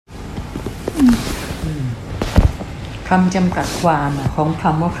คำจำกัดความของค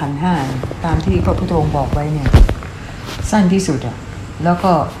ำว่าขันธ์ห้าตามที่พระพุทธองค์บอกไว้เนี่ยสั้นที่สุดแล้ว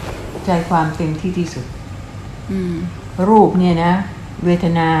ก็ใจความเต็มที่ที่สุดรูปเนี่ยนะเวท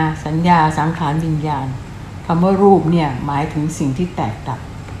นาสัญญาสังขารวิญญาณคำว่ารูปเนี่ยหมายถึงสิ่งที่แตก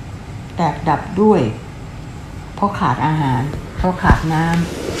ดับด้วยเพราะขาดอาหารเพราะขาดน้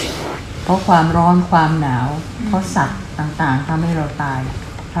ำเพราะความร้อนความหนาวเพราะสัตว์ต่างๆทำให้เราตาย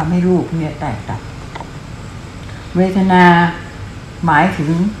ทำให้รูปเนี่ยแตกดับเวทนาหมายถึ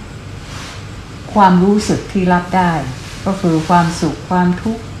งความรู้สึกที่รับได้ก็คือความสุขความ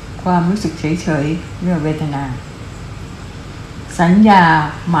ทุกข์ความรู้สึกเฉยๆเรื่องเวทนาสัญญา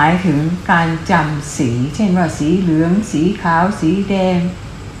หมายถึงการจำสีเช่นว่าสีเหลืองสีขาวสีแดง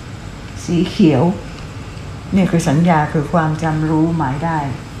สีเขียวนี่คือสัญญาคือความจำรู้หมายได้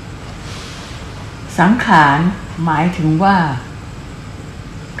สังขารหมายถึงว่า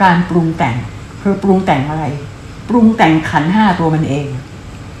การปรุงแต่งคือปรุงแต่งอะไรปรุงแต่งขันธ์ห้าตัวมันเอง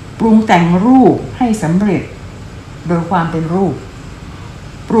ปรุงแต่งรูปให้สำเร็จโดยความเป็นรูป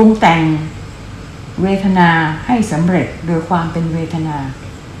ปรุงแต่งเวทนาให้สำเร็จโดยความเป็นเวทนา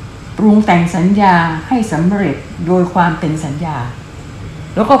ปรุงแต่งสัญญาให้สำเร็จโดยความเป็นสัญญา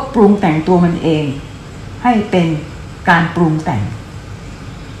แล้วก็ปรุงแต่งตัวมันเองให้เป็นการปรุงแต่ง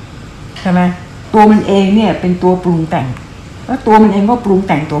ใช่ไหมตัวมันเองเนี่ยเป็นตัวปรุงแต่งแล้วตัวมันเองก็ปรุงแ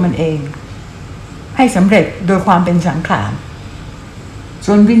ต่งตัวมันเองให้สำเร็จโดยความเป็นสังขาร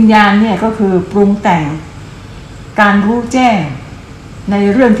ส่วนวิญญาณเนี่ยก็คือปรุงแต่งการรู้แจ้งใน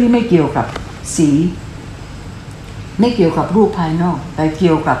เรื่องที่ไม่เกี่ยวกับสีไม่เกี่ยวกับรูปภายนอกแต่เ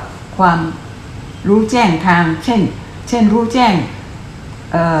กี่ยวกับความรู้แจ้งทางเช่นรู้แจ้ง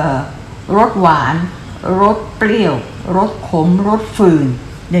รสหวานรสเปรี้ยวรสขมรสฝืน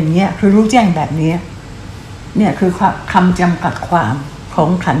อย่างเงี้ยคือรู้แจ้งแบบนี้เนี่ยคือคำจำกัดความของ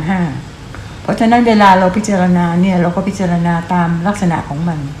ขันธ์ห้าเพราะฉะนั้นเวลาเราพิจารณาเนี่ยเราก็พิจารณาตามลักษณะของ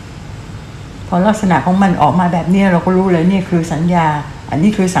มันพอลักษณะของมันออกมาแบบนี้เราก็รู้เลยนี่คือสัญญาอัน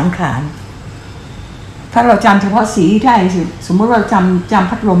นี้คือสังขารถ้าเราจำเฉพาะสีได้สมมติเราจำ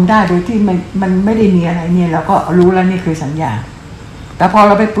พัดลมได้โดยที่มันไม่ได้มีอะไรเนี่ยเราก็รู้แล้วนี่คือสัญญาแต่พอเ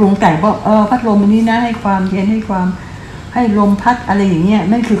ราไปปรุงแต่งว่าพัดลมอันนี้นะให้ความเย็นให้ลมพัดอะไรอย่างเงี้ย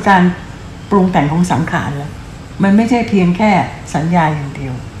นั่นคือการปรุงแต่งของสังขารแล้วมันไม่ใช่เพียงแค่สัญญาอย่างเดี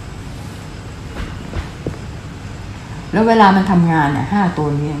ยวแล้วเวลามันทำงานห้าตัว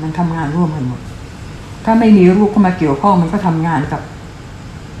นี้มันทำงานร่วมกันหมดถ้าไม่มีรูปเข้ามาเกี่ยวข้องมันก็ทำงานกับ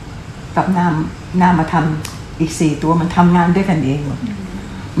นามธรรมอีก4ตัวมันทำงานด้วยกันเองหมด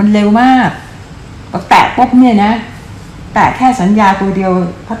มันเร็วมากพอแตะปุ๊บเนี่ยนะแตะแค่สัญญาตัวเดียว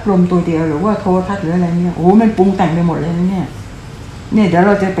พัดลมตัวเดียวหรือว่าโทรทัศน์หรืออะไรเนี่ยโอ้มันปรุงแต่งไปหมดเลยนะเนี่ยเดี๋ยวเ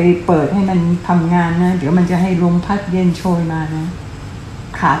ราจะไปเปิดให้มันทำงานนะเดี๋ยวมันจะให้ลมพัดเย็นโชยมานะ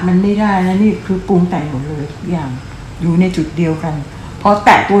ขาดมันไม่ได้นะนี่คือปรุงแต่งหมดเลยทุกอย่างอยู่ในจุดเดียวกันพอแต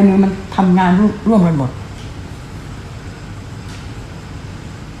ะตัวนึงมันทำงานร่วมกันหมด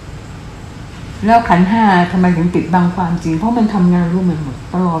แล้วขันธ์ห้าทำไมถึงปิดบังความจริงเพราะมันทำงานร่วมกันหมด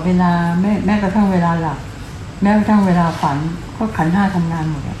ตลอดเวลาแม้กระทั่งเวลาหลับแม้กระทั่งเวลาฝันก็ขันธ์ห้าทำงาน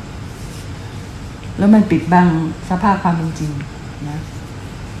หมดแล้วมันปิดบังสภาพความเป็นจริงนะ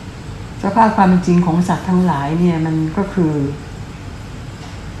สภาพความเป็นจริงของสัตว์ทั้งหลายเนี่ยมันก็คือ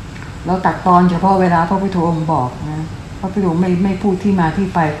เราตัดตอนเฉพาะเวลาพระพุทธองค์บอกนะพระพุทธองค์ไม่พูดที่มาที่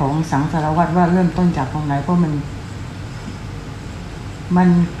ไปของสังสารวัฏว่าเริ่มต้นจากตรงไหนเพราะมัน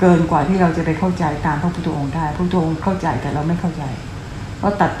เกินกว่าที่เราจะไปเข้าใจตามพระพุทธองค์ได้พระพุทธองค์เข้าใจแต่เราไม่เข้าใจเพรา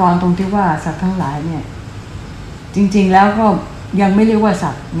ะตัดตอนตรงที่ว่าสัตว์ทั้งหลายเนี่ยจริงๆแล้วก็ยังไม่เรียกว่า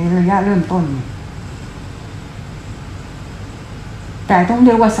สัตว์ในระยะเริ่มต้นแต่ต้องเ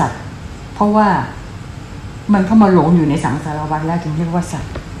รียกว่าสัตว์เพราะว่ามันเข้ามาหลงอยู่ในสังสารวัฏแล้วจึงเรียกว่าสัต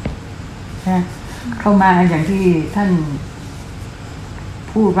ว์นะเข้ามาอย่างที่ท่าน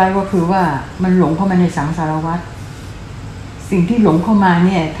พูดไว้ก็คือว่ามันหลงเข้ามาในสังสารวัฏสิ่งที่หลงเข้ามาเ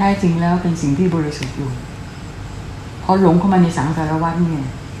นี่ยแท้จริงแล้วเป็นสิ่งที่บริสุทธิ์อยู่พอหลงเข้ามาในสังสารวัฏเนี่ย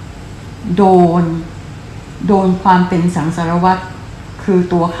โดนความเป็นสังสารวัฏคือ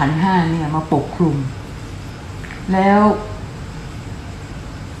ตัวขันธ์ห้าเนี่ยมาปกคลุมแล้ว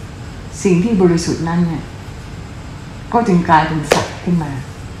สิ่งที่บริสุทธิ์นั้นเนี่ยก็จึงกลายเป็นสัตว์ขึ้นมา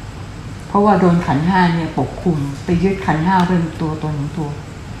เพราะว่าโดนขันธ์ห้าเนี่ยปกคลุมไปยึดขันธ์ห้าเป็นตัวตนของตัว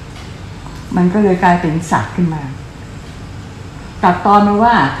มันก็เลยกลายเป็นสัตว์ขึ้นมาตัดตอนมา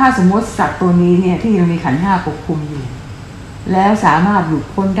ว่าถ้าสมมติสัตว์ตัวนี้เนี่ยที่ยังมีขันธ์ห้าปกคลุมอยู่แล้วสามารถหลุด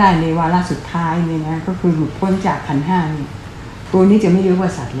พ้นได้ในวาระสุดท้ายเนี่ยนะก็คือหลุดพ้นจากขันธ์ห้านี่ตัวนี้จะไม่เรียกว่า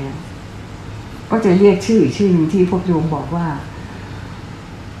สัตว์แล้วก็จะเรียกชื่อนึงที่พวกโยมบอกว่า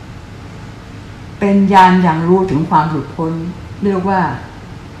เป็นญาณอย่างรู้ถึงความหลุดพ้นเรียกว่า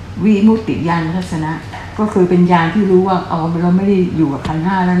วิมุตติญาณทัศนะก็ ก็คือเป็นญาณที่รู้ว่าเราไม่ได้อยู่กับขันธ์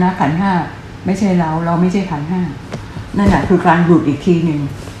ห้าแล้วนะขันธ์ห้าไม่ใช่เราไม่ใช่ขันธ์ห้านั่นแหละคือการหลุดอีกทีหนึ่ง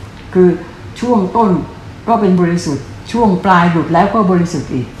คือช่วงต้นก็เป็นบริสุทธิ์ช่วงปลายหลุดแล้วก็บริสุท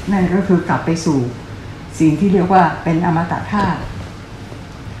ธิ์อีกนั่นก็คือกลับไปสู่สิ่งที่เรียกว่าเป็นอมตะธาตุ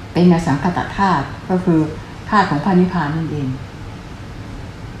เป็นอสังขตธาตุก็คือธาตุของพระนิพพานนั่นเอง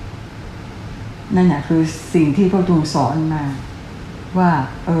นั่นแหละคือสิ่งที่พระองค์สอนมาว่า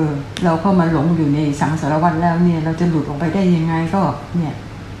เราเข้ามาหลงอยู่ในสังสารวัฏแล้วเนี่ยเราจะหลุดออกไปได้ยังไงก็เนี่ย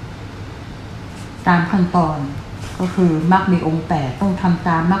ตามขั้นตอนก็คือมรรคมีองค์8ต้องทำต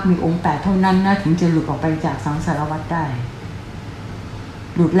ามมรรคมีองค์8เท่านั้นนะถึงจะหลุดออกไปจากสังสารวัฏได้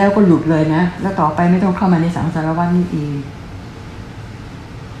หลุดแล้วก็หลุดเลยนะแล้วต่อไปไม่ต้องเข้ามาในสังสารวัฏนี้อีก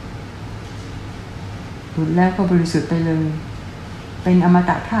หลุดแล้วก็บริสุทธิ์ไปเลยเป็นอม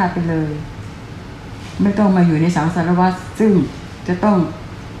ตะธาตุไปเลยไม่ต้องมาอยู่ในสังสารวัฏซึ่งจะต้อง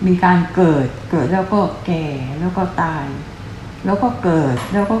มีการเกิดแล้วก็แก่แล้วก็ตายแล้วก็เกิด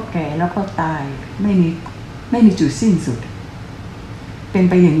แล้วก็แก่แล้วก็ตายไม่มีจุดสิ้นสุดเป็น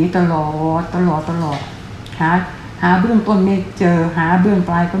ไปอย่างนี้ตลอดหาเบื้องต้นไม่เจอหาเบื้อง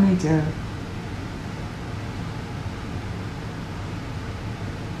ปลายก็ไม่เจอ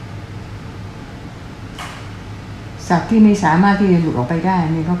สัตว์ที่ไม่สามารถที่จะหลุดออกไปได้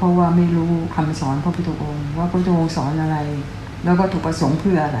นี่ก็เพราะว่าไม่รู้คำสอนพระพุทธองค์ว่าพระพุทธองค์สอนอะไรแล้วก็ถูกประสงค์เ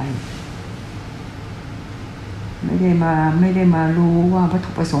พื่ออะไรไม่ได้มารู้ว่าวัต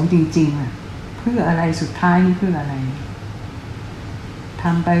ถุประสงค์จริงๆเพื่ออะไรสุดท้ายนี่เพื่ออะไรท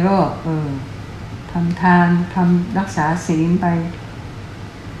ำไปก็ทำทานทำรักษาศีลไป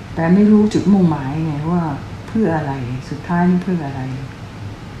แต่ไม่รู้จุดมุ่งหมายไงว่าเพื่ออะไรสุดท้ายนี่เพื่ออะไร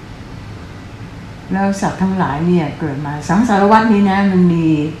แล้วสัตว์ทั้งหลายเนี่ยเกิดมาสังสารวัฏนี้นะมัน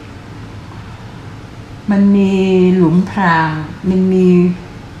มีหลุมพรางมันมี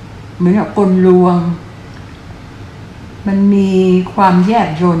เหมือนกับกลลวงมันมีความแยบ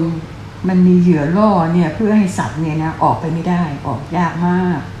ยลมันมีเหยื่อล่อเนี่ยเพื่อให้สัตว์เนี่ยนะออกไปไม่ได้ออกยากมา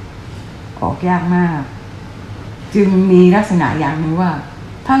กจึงมีลักษณะอย่างนึงว่า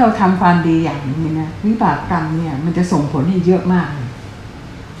ถ้าเราทำความดีอย่างนี้นะวิบากกรรมเนี่ยมันจะส่งผลให้เยอะมากเลย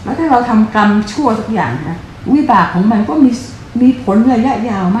แล้วถ้าเราทำกรรมชั่วสักอย่างนะวิบากของมันก็มีผลระยะ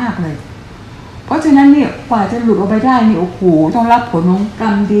ยาวมากเลยเพราะฉะนั้นเนี่ยกว่าจะหลุดออกไปได้นี่โอ้โหต้องรับผลของกรร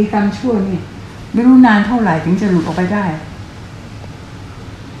มดีกรรมชั่วนี่ไม่รู้นานเท่าไหร่ถึงจะหลุดออกไปได้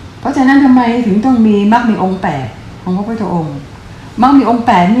เพราะฉะนั้นทำไมถึงต้องมีมรรคมีองค์8ของพระพุทธองค์มรรคมีองค์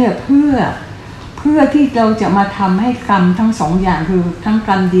8เนี่ยเพื่อที่เราจะมาทำให้กรรมทั้งสองอย่างคือทั้งก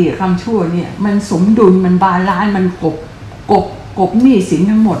รรมดีกับกรรมชั่วเนี่ยมันสมดุลมันบาลานซ์มันกบหนี้สิน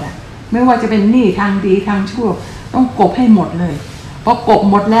ทั้งหมดไม่ว่าจะเป็นหนี้ทางดีทางชั่วต้องกบให้หมดเลยพอกบ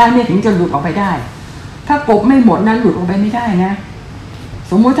หมดแล้วเนี่ยถึงจะหลุดออกไปได้ถ้ากบไม่หมดนั้นหลุดออกไปไม่ได้นะ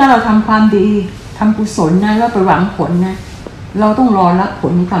สมมุติถ้าเราทำความดีทำกุศลนะแล้วไปหวังผลนะเราต้องรอรับผ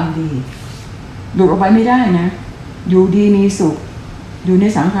ลของกรรมดีหลุดออกไปไม่ได้นะอยู่ดีมีสุขอยู่ใน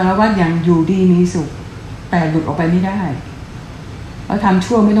สังสารวัฏอย่างอยู่ดีมีสุขแต่หลุดออกไปไม่ได้เราทำ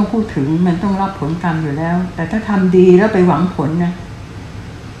ชั่วไม่ต้องพูดถึงมันต้องรับผลกรรมอยู่แล้วแต่ถ้าทำดีแล้วไปหวังผลนะ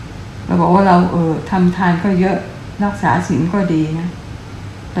เราบอกว่าเราทำทานก็เยอะรักษาศีลก็ดีนะ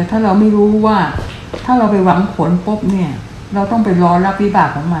แต่ถ้าเราไม่รู้ว่าถ้าเราไปหวังผลปุ๊บเนี่ยเราต้องไปรอรับวิบาก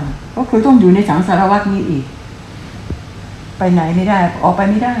ของมันก็คือต้องอยู่ในสังสารวัฏนี้อีกไปไหนไม่ได้ออกไป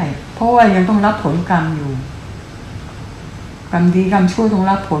ไม่ได้เพราะว่ายังต้องรับผลกรรมอยู่กรรมดีกรรมชั่วต้อง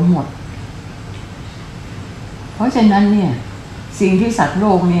รับผลหมดเพราะฉะนั้นเนี่ยสิ่งที่สัตว์โล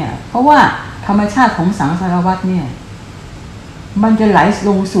กเนี่ยเพราะว่าธรรมชาติของสังสารวัฏเนี่ยมันจะไหลล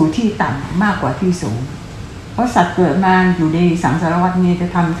งสู่ที่ต่ำมากกว่าที่สูงเพราะสัตว์เกิดมาอยู่ในสังสารวัฏเนี่ยจะ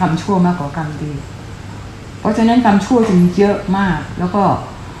ทำกรรมชั่วมากกว่ากรรมดีเพราะฉะนั้นกรรมชั่วจึงเยอะมากแล้วก็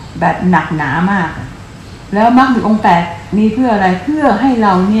แบบหนักหนามากแล้วมรรคมีองค์8มีเพื่ออะไรเพื่อให้เร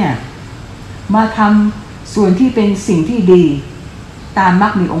าเนี่ยมาทำส่วนที่เป็นสิ่งที่ดีตามมร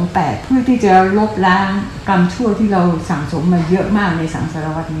รคมีองค์8เพื่อที่จะลบล้างกรรมชั่วที่เราสั่งสมมาเยอะมากในสังสาร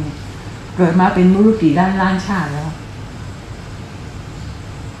วัฏนี้เกิดมาเป็นไม่รู้กี่ล้านชาติแล้ว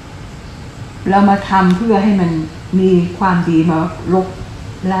เรามาทำเพื่อให้มันมีความดีมาลบ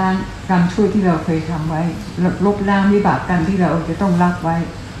ล้างกรรมชั่วที่เราเคยทำไว้ลบล้างวิบากกรรมที่เราจะต้องรับไว้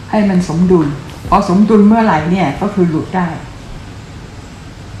ให้มันสมดุลพอสมดุลเมื่อไหร่เนี่ยก็คือหลุดได้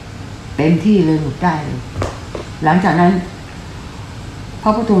เต็มที่เลยหลุดได้เลยหลังจากนั้นพร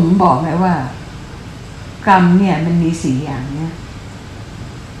ะพุทธองค์บอกไงว่ากรรมเนี่ยมันมี4อย่างเนี่ย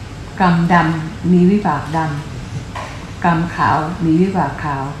กรรมดำมีวิบากดำกรรมขาวมีวิบากข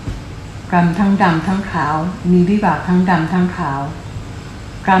าวกรรมทั้งดำทั้งขาวมีวิบากทั้งดำทั้งขาว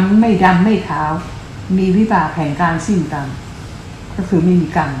กรรมไม่ดำไม่ขาวมีวิบากแห่งการสิ้นกรรมก็คือไม่มี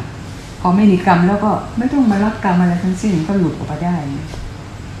กรรม พอไม่มีกรรมแล้วก็ไม่ต้องมารับกรรมอะไรทั้งสิ้นก็หลุดออกมาได้นะ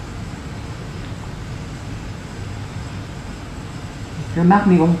หรือมรรค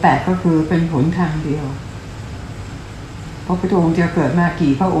มีองค์8ก็คือเป็นหนทางเดียวพระพุทธองค์จะเกิดมา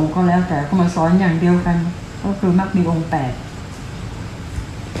กี่พระองค์ก็แล้วแต่ก็มาสอนอย่างเดียวกันก็คือมรรคมีองค์8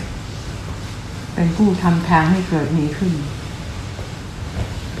เป็นผู้ทำทางให้เกิดมีขึ้น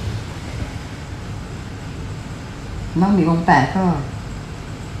มรรคมีองค์8ก็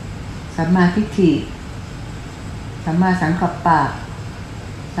สัมมาทิฏฐิสัมมาสังกัปปะ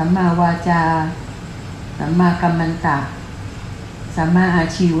สัมมาวาจาสัมมากัมมันตะสัมมาอา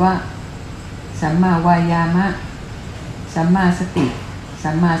ชีวะสัมมาวายามะสัมมาสติ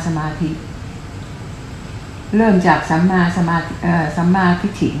สัมมาสมาธิเริ่มจากสัมมาทิ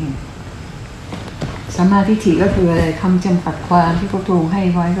ฏฐิสัมมาทิฏฐิก็คืออะไรคำจำกัดความที่พระพุทธองค์ให้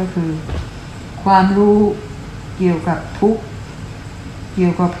ไว้ก็คือความรู้เกี่ยวกับทุกข์เกี่ย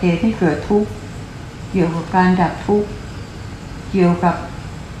วกับเหตุให้เกิดทุกข์เกี่ยวกับการดับทุกข์เกี่ยวกับ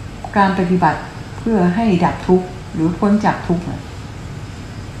การปฏิบัติเพื่อให้ดับทุกข์หรือพ้นจากทุกข์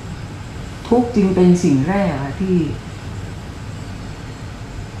ทุกข์จึงเป็นสิ่งแรกที่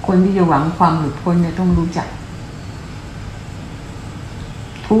คนที่จะหวังความหลุดพ้นเนี่ยต้องรู้จัก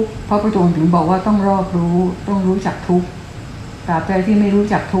ทุกข์พระพุทธองค์ถึงบอกว่าต้องรอบรู้ต้องรู้จักทุกข์ตราบใดที่ไม่รู้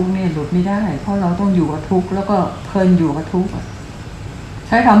จักทุกข์เนี่ยหลุดไม่ได้เพราะเราต้องอยู่กับทุกข์แล้วก็เพลินอยู่กับทุกข์ใ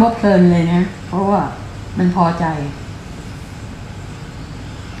ช้คำว่าเพลินเลยนะเพราะว่ามันพอใจ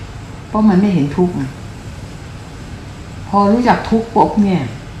เพราะมันไม่เห็นทุกข์พอรู้จักทุกข์ปุ๊บเนี่ย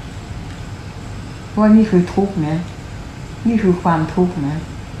ว่านี่คือทุกข์นะนี่คือความทุกข์นะ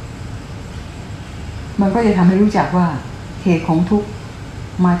มันก็จะทำให้รู้จักว่าเหตุของทุกข์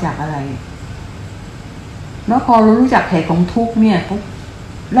มาจากอะไรแล้วพอเรารู้จักเหตุของทุกข์เนี่ยปุ๊บ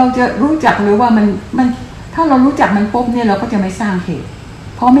เราจะรู้จักเลยว่ามันถ้าเรารู้จักมันปุ๊บเนี่ยเราก็จะไม่สร้างเหตุ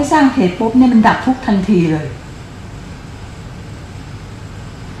พอไม่สร้างเหตุปุ๊บเนี่ยมันดับทุกข์ทันทีเลย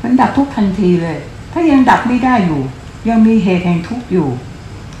มันดับทุกข์ทันทีเลยถ้ายังดับไม่ได้อยู่ยังมีเหตุแห่งทุกข์อยู่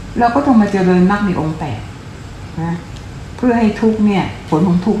เราก็ต้องมาเจริญมรรคมีองค์8นะเพื่อให้ทุกข์เนี่ยผลข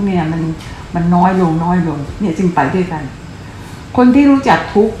องทุกข์เนี่ยมันน้อยลงเนี่ยจึงไปด้วยกันคนที่รู้จัก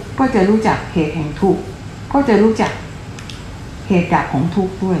ทุกข์ก็จะรู้จักเหตุแห่งทุกข์ก็จะรู้จักเหตุดับของทุก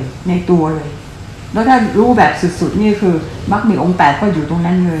ข์ด้วยในตัวเลยแล้วถ้ารู้แบบสุดๆนี่คือมรรคมีองค์8ก็อยู่ตรง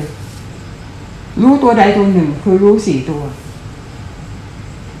นั้นเลยรู้ตัวใดตัวหนึ่งคือรู้4ตัว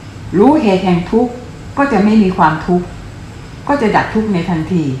รู้เหตุแห่งทุกข์ก็จะไม่มีความทุกข์ก็จะดับทุกข์ในทัน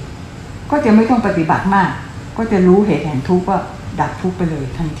ทีก็จะไม่ต้องปฏิบัติมากก็จะรู้เหตุแห่งทุกข์ว่าดับทุกข์ไปเลย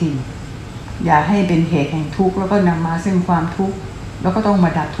ทันทีอย่าให้เป็นเหตุแห่งทุกข์แล้วก็นำมาซึ่งความทุกข์แล้วก็ต้องมา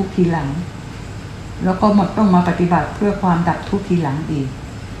ดับทุกข์ทีหลังแล้วก็ต้องมาปฏิบัติเพื่อความดับทุกข์ทีหลังอีก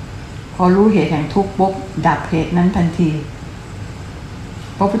พอรู้เหตุแห่งทุกข์ปุ๊บดับเหตุนั้นทันที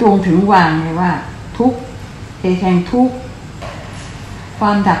พระพุทธองค์ถึงวางไงว่าทุกข์เหตุแห่งทุกข์คว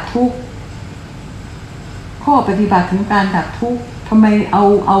ามดับทุกข์ข้อปฏิบัติถึงการดับทุกข์ทำไมเอ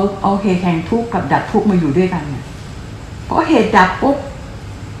าเหตุแห่งทุกข์กับดับทุกข์มาอยู่ด้วยกันเนี่ยเพราะเหตุดับปุ๊บ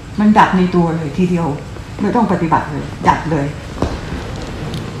มันดับในตัวเลยทีเดียวไม่ต้องปฏิบัติเลยดับเลย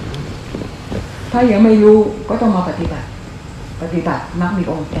ถ้ายังไม่รู้ก็ต้องมาปฏิบัติมรรคมี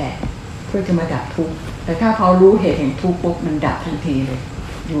องค์8เพื่อจะมาดับทุกข์แต่ถ้าพอรู้เหตุแห่งทุกข์ปุ๊บมันดับทันทีเลย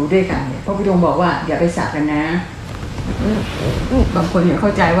อยู่ด้วยกันเนี่ยพระพุทธองค์บอกว่าอย่าไปสักกันนะบางคนเข้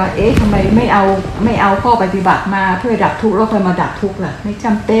าใจว่าทำไมไม่เอาข้อปฏิบัติมาเพื่อดับทุกข์แล้วค่อยมาดับทุกข์ล่ะไม่จ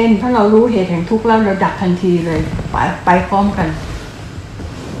ำเป็นถ้าเรารู้เหตุแห่งทุกข์แล้วเราดับทันทีเลยไปพร้อมกัน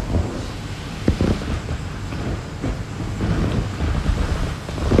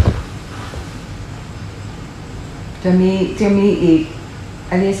จะมีอีก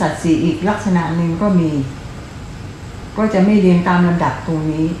อริยสัจ4อีกลักษณะหนึ่งก็จะไม่เรียงตามลำดับตรง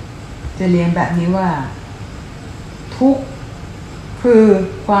นี้จะเรียงแบบนี้ว่าทุกข์คือ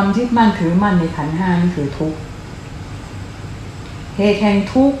ความยึดมั่นถือมั่นในขันธ์5นี่คือทุกข์เหตุแห่ง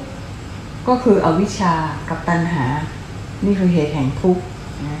ทุกข์ก็คืออวิชชากับตัณหานี่คือเหตุแห่งทุกข์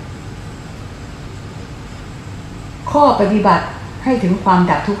นะข้อปฏิบัติให้ถึงความ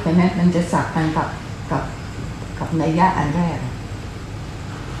ดับทุกข์นั้นมันจะสักกันกับนัยยะอันแรก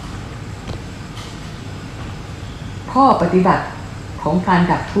ข้อปฏิบัติของการ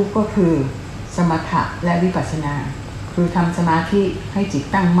ดับทุกข์ก็คือสมถะและวิปัสสนาคือทำสมาธิให้จิต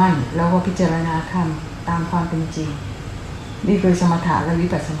ตั้งมั่นแล้วก็พิจารณาธรรมตามความเป็นจริงนี่คือสมถะและวิ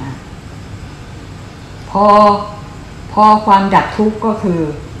ปัสสนาพอความดับทุกข์ก็คือ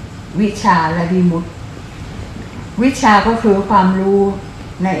วิชาและวิมุตติวิชาก็คือความรู้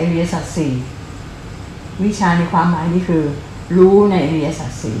ในอริยสัจ4วิชาในความหมายนี้คือรู้ในอริยสั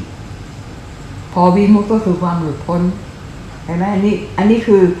จ4พอวิมุตติก็คือความหลุดพ้นเห็นไหมอันนี้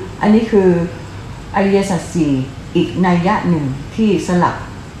คือ อันนี้คืออริยสัจสี่อีกนัยยะหนึ่งที่สลับ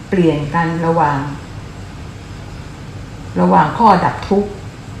เปลี่ยนกันระหว่างข้อดับทุกข์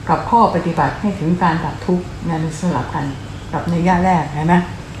กับข้อปฏิบัติให้ถึงการดับทุกข์นั่นสลับกันกับนัยยะแรกเห็นไหม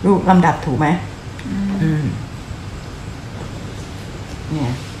รูปลำดับถูกไหมเนี่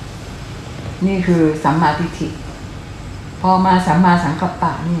ยนี่คือสัมมาทิฏฐิพอมาสัมมาสังกัปป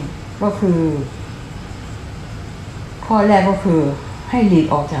ะนี่ก็คือข้อแรกก็คือให้หลีก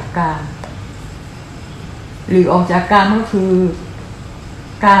ออกจากกามหลีกออกจากกามก็คือ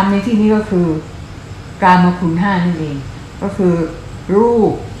กามในที่นี้ก็คือกามคุณห้านั่นเองก็คือรู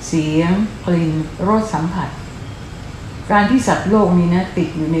ปเสียงกลิ่นรสสัมผัสการที่สัตว์โลกนี้นะติด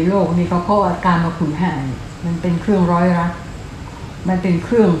อยู่ในโลกนี้ก็เพราะว่ากามคุณห้ามันเป็นเครื่องร้อยรัดมันเป็นเค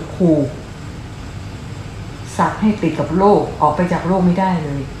รื่องผูกสัตว์ให้ติดกับโลกออกไปจากโลกไม่ได้เล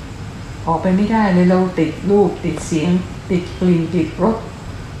ยออกไปไม่ได้เลยเราติดรูปติดเสียงติดกลิ่นติดรส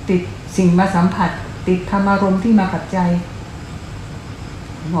ติดสิ่งมาสัมผัสติดธรรมารมณ์ที่มากับใจ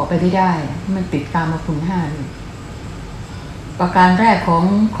ออกไปไม่ได้มันติดกามคุณห้านี่ประการแรกข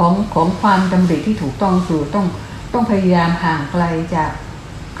องความดำริที่ถูกต้องคือต้องพยายามห่างไกลจาก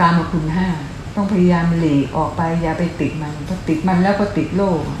กามคุณห้าต้องพยายามหลีกออกไปอย่าไปติดมันถ้าติดมันแล้วก็ติดโล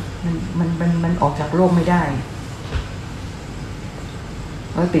กมันออกจากโลกไม่ได้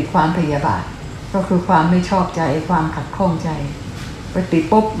เราติดความพยาบาทก็คือความไม่ชอบใจความขัดข้องใจไปติด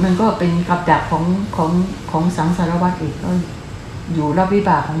ปุ๊บมันก็เป็นกับดักของสังสารวัฏอีกก็อยู่รับวิ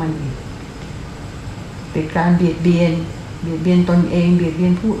บากของมันอีกติดการเบียดเบียนตนเองเบียดเบีย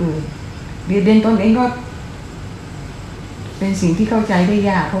นผู้อื่นเบียดเบียนตนเองก็เป็นสิ่งที่เข้าใจได้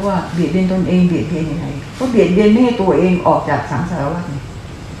ยากเพราะว่าเบียดเบียนตนเองเบียดเบียนยังไงก็เบียดเบียนไม่ให้ตัวเองออกจากสังสารวัฏนี่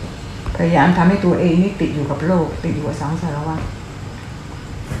พยายามทำให้ตัวเองนี่ติดอยู่กับโลกติดอยู่กับสังสารวัฏ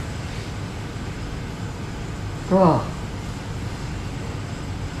ก็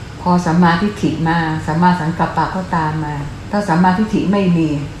พอสัมมาทิฏฐิมาสัมมาสังกัปปะก็ตามมาถ้าสัมมาทิฏฐิไม่มี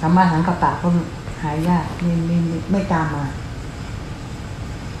สัมมาสังกัปปะก็หายากไม่ตามมา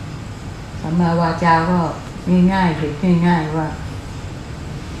สัมมาวาจาก็ง่ายๆเห็นง่ายๆว่า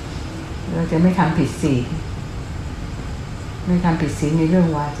เราจะไม่ทำผิดศีลไม่ทำผิดศีลในเรื่อง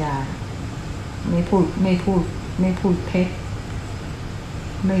วาจาไม่พูดเท็จ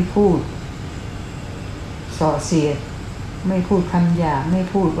ไม่พูดส่อเสียดไม่พูดคำหยาบไม่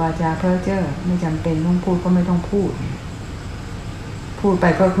พูดวาจาเพ้อเจ้อไม่จำเป็นต้องพูดก็ไม่ต้องพูดไป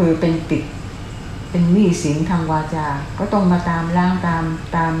ก็คือเป็นติดเป็นหนี้สินทางวาจาก็ต้องมาตามล้างตา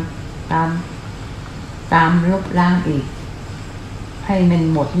มลบล้างอีกให้มัน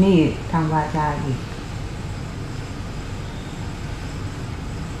หมดหนี้ทางวาจาอีก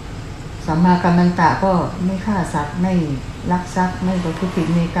สัมมากัมมันตะก็ไม่ฆ่าสัตว์ไม่ลักทรัพย์ไม่ประพฤติผิด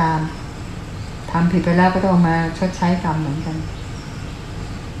ในกามทำผิดไปแล้วก็ต้องมาชดใช้กรรมเหมือนกัน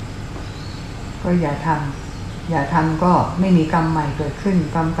ก็อย่าทำก็ไม่มีกรรมใหม่เกิดขึ้น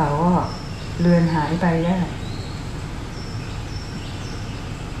กรรมเก่าก็เลือนหายไปได้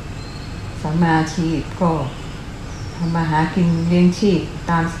สัมมาชีพก็ทำมาหากินเลี้ยงชีพ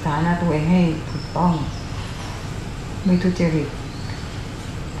ตามสถานะตัวเองให้ถูกต้องไม่ทุจริต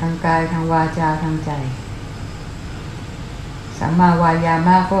ทางกายทางวาจาทางใจสัมมาวายาม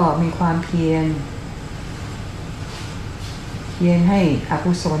ะก็มีความเพียรให้อ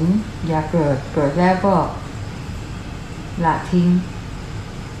กุศลอย่าเกิดแล้วก็ละทิ้ง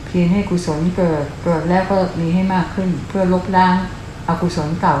เพียรให้กุศลเกิดแล้วก็มีให้มากขึ้นเพื่อลบล้างอกุศล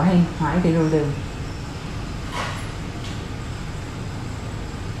เก่าให้หายไปเร็ว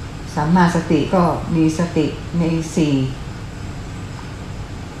ๆสัมมาสติก็มีสติใน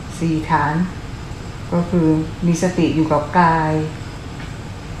สี่ฐานก็คือมีสติอยู่กับกาย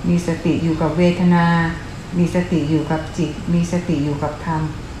มีสติอยู่กับเวทนามีสติอยู่กับจิตมีสติอยู่กับธรรม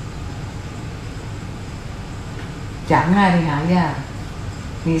จากง่ายไปหายาก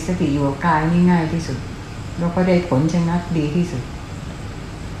มีสติอยู่กับกายนี่ง่ายที่สุดแล้วก็ได้ผลชนะดีที่สุด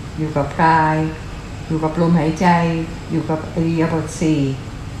อยู่กับกายอยู่กับลมหายใจอยู่กับอิริยาบถสี่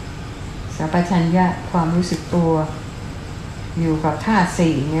สัมปชัญญะความรู้สึกตัวอยู่กับธาตุ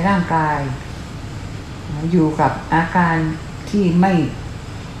สี่ในร่างกายอยู่กับอาการที่ไ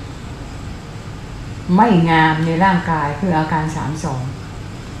ม่งามในร่างกายคืออาการ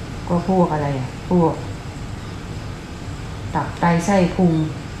32ก็พวกอะไรพวกตับไตไส้พุง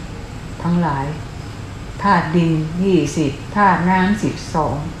ทั้งหลายธาตุดิน20ธาตุน้ำ12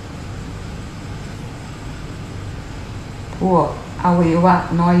พวกอวัยวะ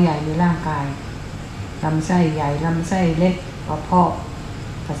น้อยใหญ่ในร่างกายลำไส้ใหญ่ลำไส้เล็กกระเพาะ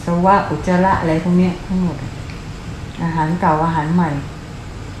ปัสสาวะอุจจาระอะไรพวกนี้ทั้งหมดอาหารเก่าอาหารใหม่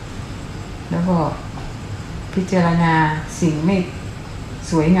แล้วก็พิจารณาสิ่งไม่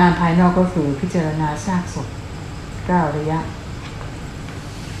สวยงามภายนอกก็คือพิจารณาซากศพ9ระยะ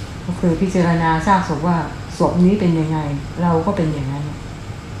ก็คือพิจารณาซากศพว่าศพนี้เป็นยังไงเราก็เป็นอย่างนั้น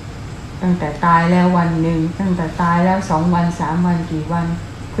ตั้งแต่ตายแล้ววันหนึ่งตั้งแต่ตายแล้ว2 วัน3 วันกี่วัน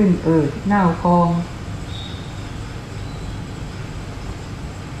ขึ้นเน่ากอง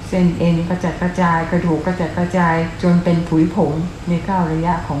เส้นเอ็นกระจัดกระจายกระดูกกระจัดกระจายจนเป็นผุยผงใน9ระย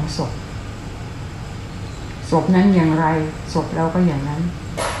ะของศพนั้นอย่างไรศพเราก็อย่างนั้น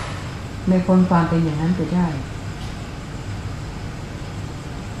ไม่พ้นความเป็นอย่างนั้นไปได้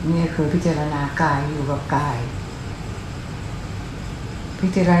นี่คือพิจารณากายอยู่กับกายพิ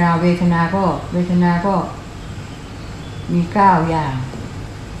จารณาเวทนาก็มี9อย่าง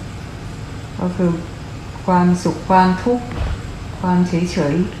ก็คือความสุขความทุกข์ความเฉ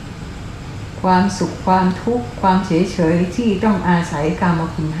ยๆความสุขความทุกข์ความเฉยๆที่ต้องอาศัยกาม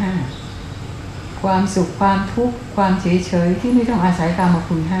คุณ5ความสุขความทุกข์ความเฉยๆที่ไม่ต้องอาศัยกาม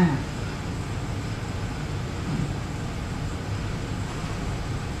คุณ5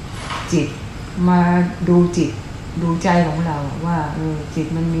จิตมาดูจิตดูใจของเราว่าจิต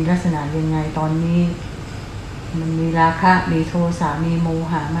มันมีลักษณะยังไงตอนนี้มันมีราคะมีโทสะมีโม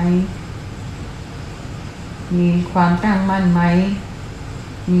หะไหมมีความตั้งมั่นไหม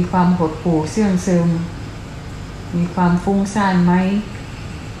มีความหดหู่เสื่องซึมมีความฟุ้งซ่านไหม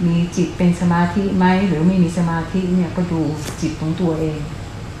มีจิตเป็นสมาธิไหมหรือไม่มีสมาธิเนี่ยก็ดูจิตของตัวเอง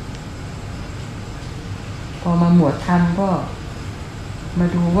พอมาหมวดธรรมก็มา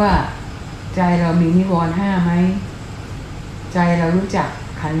ดูว่าใจเรามีนิวรณ์5ไหมใจเรารู้จัก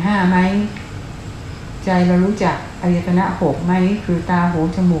ขันธ์5ไหมใจเรารู้จักอายตนะ6ไหมคือตาหู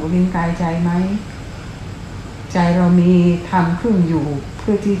จมูกลิ้นกายใจไหมใจเรามีธรรมเครื่องอยู่เ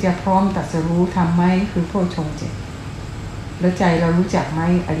พื่อที่จะพร้อมตรัสรู้ธรรมไหมคือโพชฌงค์7แล้วใจเรารู้จักไหม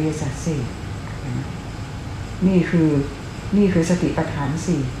อริยสัจ4นี่คือสติปัฏฐาน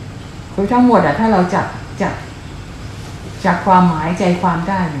4คือทั้งหมดถ้าเราจับความหมายใจความ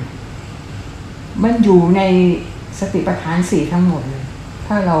ได้เนี่ยมันอยู่ในสติปัฏฐาน4ทั้งหมดเลย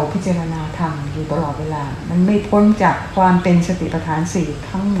ถ้าเราพิจารณาธรรมอยู่ตลอดเวลามันไม่พ้นจากความเป็นสติปัฏฐาน4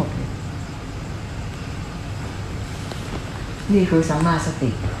ทั้งหมดเลยนี่คือสัมมาส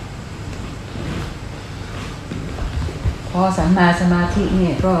ติพอสัมมาสมาธิเนี่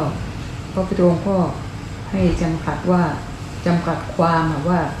ยก็พระพุทธองค์ก็ให้จำกัดความ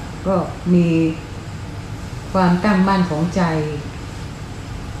ว่าก็มีความตั้งมั่นของใจ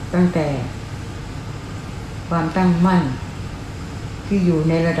ตั้งแต่ความตั้งมั่นที่อยู่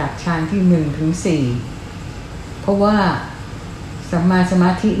ในระดับฌานที่1 ถึง 4เพราะว่าสัมมาสม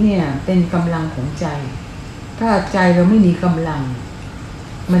าธิเนี่ยเป็นกำลังของใจถ้าใจเราไม่มีกำลัง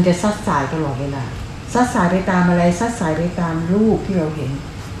มันจะซัดสายตลอดเวลาซัดสายไปตามอะไรซัดสายไปตามรูปที่เราเห็น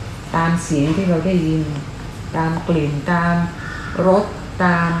ตามเสียงที่เราได้ยินตามกลิ่นตามรสต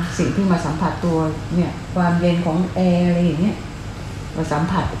ามสิ่งที่มาสัมผัสตัวเนี่ยความเย็นของแอร์อะไรอย่างเงี้ยมาสัม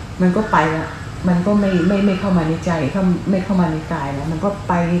ผัสมันก็ไปละมันก็ไม่เข้ามาในใจไม่เข้ามาในกายแล้วมันก็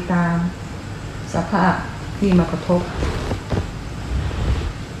ไปตามสภาพที่มากระทบ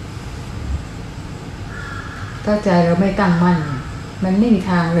ถ้าใจเราไม่ตั้งมั่นมันไม่มี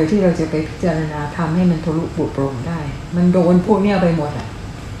ทางเลยที่เราจะไปพิจารณาทำให้มันทะลุปุโปร่งได้มันโดนพวกเนี้ยไปหมด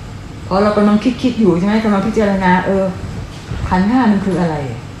พอเรากำลังคิดอยู่ใช่ไหมกำลังพิจารณาขันธ์5มันคืออะไร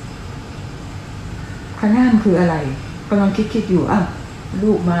ขันธ์5มันคืออะไรกำลังคิดอยู่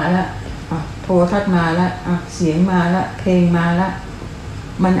รูปมาแล้วโทรทัศน์มาแล้วเสียงมาแล้วเพลงมาแล้ว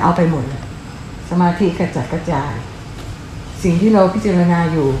มันเอาไปหมดเลยสมาธิกระจัดกระจายสิ่งที่เราพิจารณา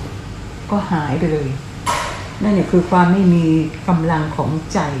อยู่ก็หายไปเลยนั่นเนี่ยคือความไม่มีกำลังของ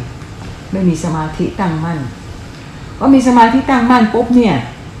ใจไม่มีสมาธิตั้งมั่นพอมีสมาธิตั้งมั่นปุ๊บเนี่ย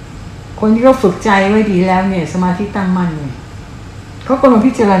คนที่เขาฝึกใจไว้ดีแล้วเนี่ยสมาธิตั้งมั่นเนี่ยเขากำลัง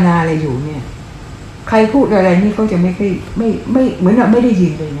พิจารณาอะไรอยู่เนี่ยใครพูดอะไรนี่เขาจะไม่เหมือนกับไม่ได้ยิ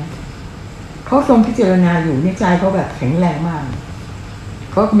นเลยนะเขาทรงพิจารณาอยู่ในใจเขาแบบแข็งแรงมาก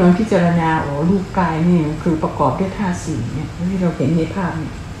เขากำลังพิจารณารูปกายนี่คือประกอบด้วยธาตุ4เนี่ยที่เราเห็นในภาพเนี่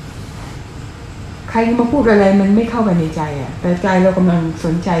ยใครมาพูดอะไรมันไม่เข้าไปในใจแต่ใจเรากำลังส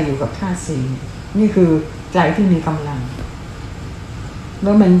นใจอยู่กับธาตุ4นี่คือใจที่มีกำลังแ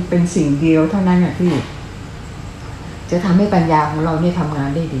ล้วมันเป็นสิ่งเดียวเท่านั้นที่จะทำให้ปัญญาของเราเนี่ยทำงาน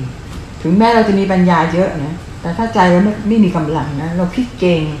ได้ดีถึงแม้เราจะมีปัญญาเยอะนะแต่ถ้าใจเราไม่มีกำลังนะเราคิดเ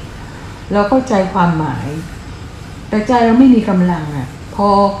ก่งเราเข้าใจความหมายแต่ใจเราไม่มีกำลังพอ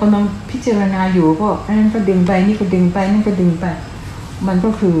กำลังพิจารณาอยู่ก็นั่นก็ดึงไปนี่ก็ดึงไปนั่นก็ดึงไปมันก็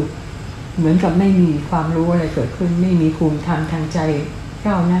คือเหมือนกับไม่มีความรู้อะไรเกิดขึ้นไม่มีภูมิธรรมทางใจ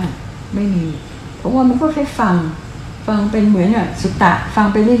ก้าวหน้าไม่มีเพราะว่ามันก็แค่ฟังเป็นเหมือนสุตตะฟัง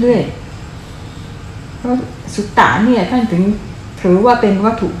ไปเรื่อยๆเพราะสุตตะเนี่ยท่านถึ ถือว่าเป็น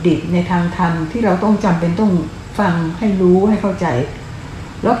วัตถุดิบในทางธรรมที่เราต้องจำเป็นต้องฟังให้รู้ให้เข้าใจ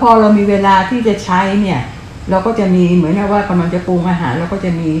แล้วพอเรามีเวลาที่จะใช้เนี่ยเราก็จะมีเหมือนว่ากำลังจะปรุงอาหารเราก็จ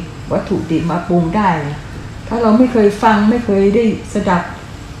ะมีวัตถุดิบมาปรุงได้ถ้าเราไม่เคยฟังไม่เคยได้สดับ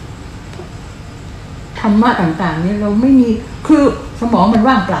ธรรมะต่างๆเนี่ยเราไม่มีคือสมองมัน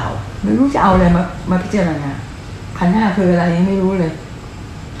ว่างเปล่าไม่รู้จะเอาอะไรมาพิจารณาขันธ์ห้าคืออะไรไม่รู้เลย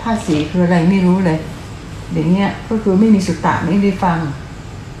ธาตุสี่คืออะไรไม่รู้เลยอย่างเงี้ยก็คือไม่มีสุตตะไม่ได้ฟัง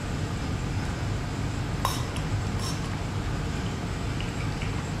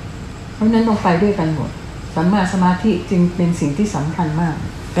เพราะนั้นต้องไปด้วยกันหมดสัมมาสมาธิจึงเป็นสิ่งที่สำคัญมาก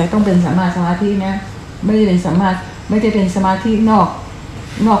แต่ต้องเป็นสัมมาสมาธินะไม่ได้เป็นสมาธิน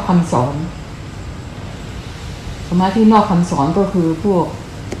อกคำสอนสมาธินอกคำสอนก็คือพวก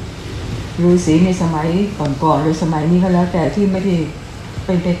ฤาษีในสมัยก่อนหรือสมัยนี้ก็แล้วแต่ที่ไม่ได้เ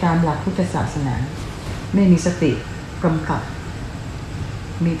ป็นไปตามหลักพุทธศาสนาไม่มีสติกำกับ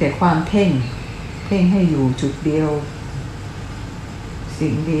มีแต่ความเพ่งให้อยู่จุดเดียว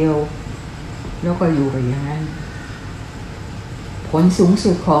สิ่งเดียวแล้วก็อยู่ไปอย่างนั้นผลสูงสุ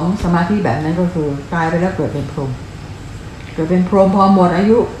ดของสมาธิแบบนั้นก็คือตายไปแล้วเกิดเป็นพรหมพอหมดอา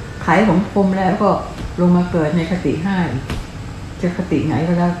ยุไขของพรหมแล้วก็ลงมาเกิดในคติห้าจะคติไหน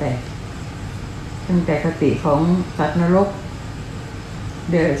ก็แล้วแต่ตั้งแต่คติของสัตว์นรก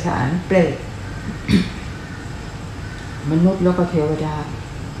เดรัจฉานเปรต มนุษย์แล้วก็เทวดา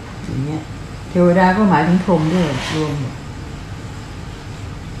อย่างเงี้ยเทวดาก็หมายถึงพรหมด้วยรวม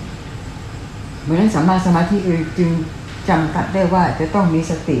เหมือนสัมมาสมาธิจึงจำกัดได้ว่าจะต้องมี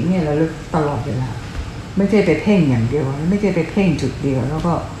สติเนี่ยระลึกตลอดเวลาไม่ใช่ไปเพ่งอย่างเดียวไม่ใช่ไปเพ่งจุดเดียวแล้ว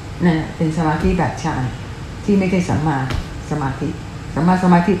ก็นั่นเป็นสมาธิแบบฌานที่ไม่ใช่สัมมาสมา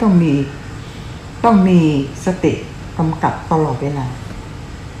ธิต้องมีสติกำกับตลอดเวลา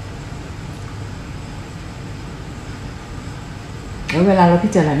แล้วเวลาเราพิ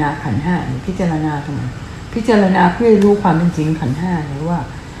จารณาขันธ์ห้าพิจารณาทำไมพิจารณาเพื่อรู้ความเป็นจริงขันธ์ห้าเลยว่า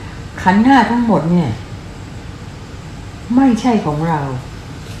ขันธ์ห้าทั้งหมดเนี่ยไม่ใช่ของเรา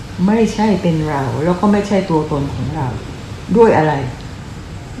ไม่ใช่เป็นเราแล้วก็ไม่ใช่ตัวตนของเราด้วยอะไร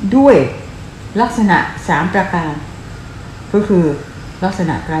ด้วยลักษณะ3ประการก็คือลักษ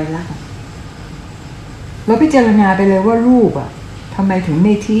ณะไตรลักษณ์เราพิจารณาไปเลยว่ารูปทำไมถึงไ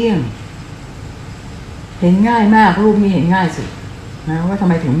ม่เที่ยงเห็นง่ายมากรูปนี้เห็นง่ายสุดนะว่าทำ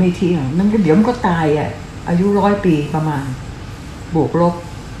ไมถึงไม่เที่ยงนั่นก็เดี๋ยวมันก็ตายอายุ100 ปีประมาณบวกลบ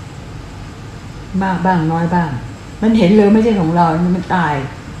มากบ้างน้อยบ้างมันเห็นเลยไม่ใช่ของเรามันตาย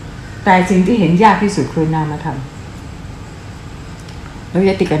แต่สิ่งที่เห็นยากที่สุดคือนามธรรมเรา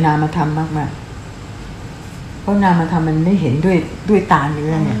จะติดกับนามธรรมมากๆเพราะนามธรรมมันไม่เห็นด้วยตาเนื้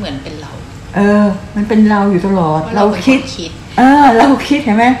อเนี่ยเหมือนเป็นเรามันเป็นเราอยู่ตลอดเราคิดเราคิดเ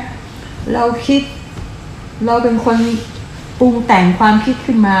ห็นไหมเราคิดเราเป็นคนปรุงแต่งความคิด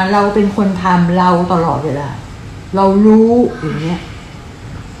ขึ้นมาเราเป็นคนทำเราตลอดเวลาเรารู้อย่างเงี้ย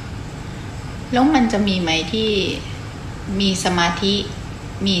แล้วมันจะมีไหมที่มีสมาธิ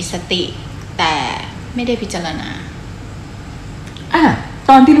มีสติแต่ไม่ได้พิจารณา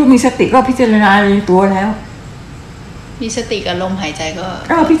ตอนที่รู้มีสติก็พิจารณาในตัวแล้วมีสติกับลมหายใจ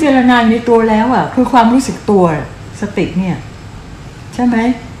ก็พิจารณาในตัวแล้วคือความรู้สึกตัวสติเนี่ยใช่ไหม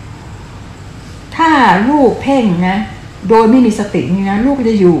ถ้าลูกเพ่งนะโดยไม่มีสตินี่นะลูก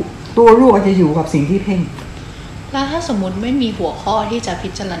จะอยู่ตัวลูกจะอยู่กับสิ่งที่เพ่งแล้วถ้าสมมติไม่มีหัวข้อที่จะพิ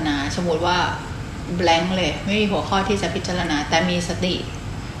จารณาสมมติว่าblank เลยไม่มีหัวข้อที่จะพิจารณาแต่มีสติ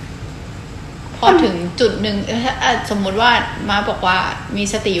พอถึงจุดหนึ่งสมมุติว่ามาบอกว่ามี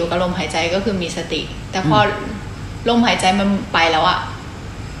สติอยู่กับลมหายใจก็คือมีสติแต่พอลมหายใจมันไปแล้ว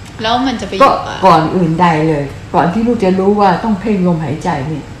แล้วมันจะไปอยู่ก่อนอื่นใดเลยก่อนที่ลูกจะรู้ว่าต้องเพ่งลมหายใจ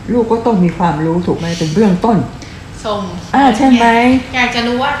เนี่ยลูกก็ต้องมีความรู้ถูกไหมเป็นเบื้องต้นใช่ไหมอยากจะ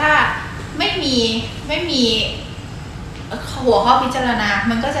รู้ว่าถ้าไม่มีหัวข้อพิจารณา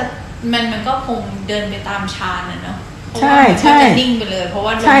มันก็จะมันก็คงเดินไปตามฌานเนาะใช่ใช่จะนิ่งไปเลยเพราะว่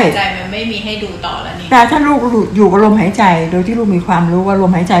าลมหายใจมันไม่มีให้ดูต่อแล้วนี่แต่ถ้าลูกอยู่กับลมหายใจโดยที่ลูกมีความรู้ว่าล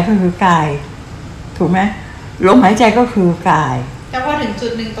มหายใจก็คือกายถูกไหมลมหายใจก็คือกายแต่พอถึงจุ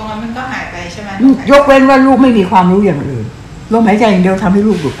ดหนึ่งตรงนั้นมันก็หายไปใช่ไหมยกเว้นว่าลูกไม่มีความรู้อย่างอื่นลมหายใจอย่างเดียวทำให้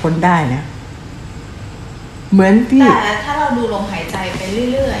ลูกหลุดพ้นได้นะเหมือนที่แต่ถ้าเราดูลมหายใจไป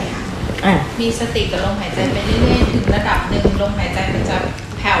เรื่อยๆมีสติกับลมหายใจไปเรื่อยๆถึงระดับหนึ่งลมหายใจมันจะ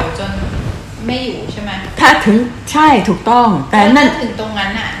แผ่วจนไม่อยู่ใช่ไหมถ้าถึงใช่ถูกต้องแต่นั่นถึงตรงนั้น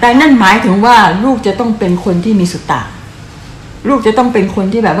แต่นั่นหมายถึงว่าลูกจะต้องเป็นคนที่มีสุตตะลูกจะต้องเป็นคน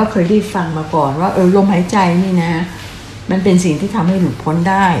ที่แบบว่าเคยได้ฟังมาก่อนว่าลมหายใจนี่นะมันเป็นสิ่งที่ทำให้หลุดพ้น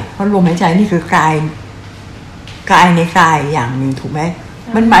ได้เพราะลมหายใจนี่คือกายในกายอย่างหนึ่งถูกไหม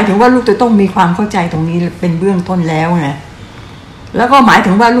มันหมายถึงว่าลูกจะต้องมีความเข้าใจตรงนี้เป็นเบื้องต้นแล้วไง แล้วก็หมาย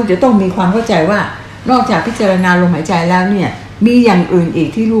ถึงว่าลูกจะต้องมีความเข้าใจว่านอกจากพิจารณาลมหายใจแล้วเนี่ยมีอย่างอื่นอีก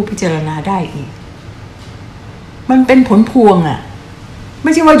ที่ลูกพิจารณาได้อีกมันเป็นผลพวงอ่ะไ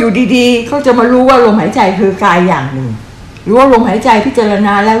ม่ใช่ว่าอยู่ดีๆเขาจะมารู้ว่าลมหายใจคือกายอย่างหนึ่งหรือว่าลมหายใจพิจารณ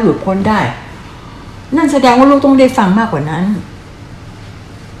าแล้วหลุดพ้นได้นั่นแสดงว่าลูกต้องได้ฟังมากกว่านั้น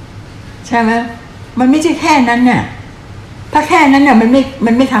ใช่ไหมมันไม่ใช่แค่นั้นเนี่ยถ้าแค่นั้นเนี่ยมัน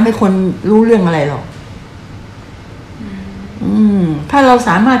ไม่ทำให้คนรู้เรื่องอะไรหรอกถ้าเราส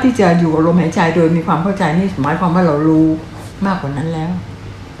ามารถที่จะอยู่กับลมหายใจโดยมีความเข้าใจนี่หมายความว่าเรารู้มากกว่านั้นแล้ว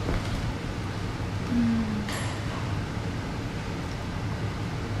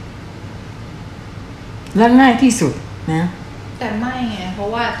และง่ายที่สุดนะแต่ไม่ไงเพราะ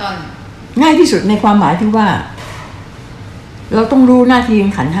ว่าตอนง่ายที่สุดในความหมายที่ว่าเราต้องรู้หน้าที่ขอ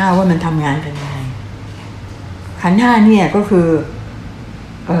งขันธ์ห้าว่ามันทำงานกันยังไงขันธ์ห้าเนี่ยก็คือ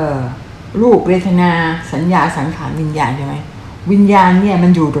รูปเวทนาสัญญาสังขารวิญญาณใช่ไหมวิญญาณเนี่ยมั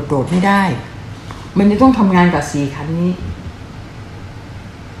นอยู่โดดๆไม่ได้มันจะต้องทำงานกับสี่ขันธ์นี้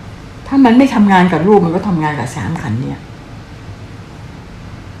ถ้ามันไม่ทำงานกับรูปมันก็ทำงานกับสามขันธ์เนี่ย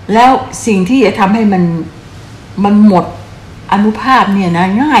แล้วสิ่งที่จะทำให้มันหมดอานุภาพเนี่ยนะ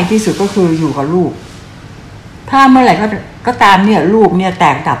ง่ายที่สุดก็คืออยู่กับรูปถ้าเมื่อไหร่ก็ตามเนี่ยรูปเนี่ยแต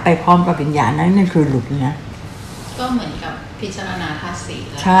กดับไปพร้อมกับวิญญาณนั่นคือหลุดนะก็เหมือนกับพิจารณาธาตุสี่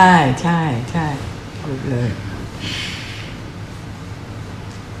ใช่ใช่ใช่หลุดเลย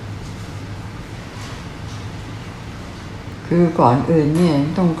คือก่อนอื่นเนี่ย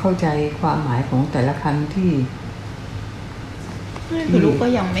ต้องเข้าใจความหมายของแต่ละคำที่ลูกก็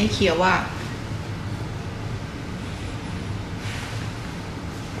ยังไม่เคลียร์ว่า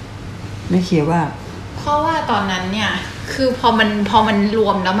ไม่เคลียร์ว่าเพราะว่าตอนนั้นเนี่ยคือพอมันรว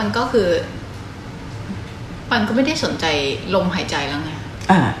มแล้วมันก็คือมันก็ไม่ได้สนใจลมหายใจแล้วไง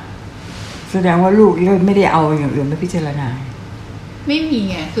แสดงว่าลูกก็ไม่ได้เอาอย่างอื่นมาพิจารณาไม่มี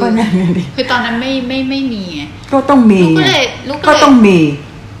ไงคือตอนนั้นไม่มีไงก็ต้องมีลูกก็ต้องมี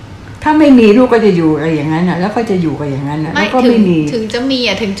ถ้าไม่มีลูกก็จะอยู่อะไรอย่างนั้นนะแล้วก็จะอยู่กับอย่างนั้นนะแล้วก็ไม่มีถึงจะมี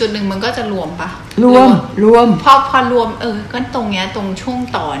ถึงจุดหนึ่งมันก็จะรวมปะรวมพอรวมก็ตรงเนี้ยตรงช่วง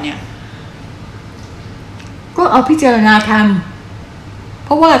ต่อเนี่ยก็เอาพิจารณาธรรมเพ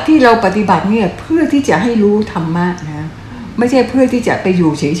ราะว่าที่เราปฏิบัติเนี่ยเพื่อที่จะให้รู้ธรรมะนะไม่ใช่เพื่อที่จะไปอ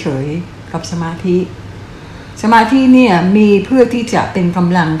ยู่เฉยๆกับสมาธิเนี่ยมีเพื่อที่จะเป็นก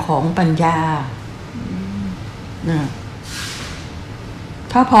ำลังของปัญญา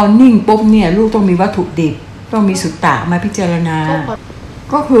ถ้าพอนิ่งปุ๊บเนี่ยลูกต้องมีวัตถุดิบต้องมีสุตตะมาพิจารณา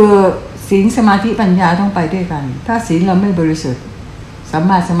ก็คือศีลสมาธิปัญญาต้องไปด้วยกันถ้าศีลเราไม่บริสุทธิ์สัม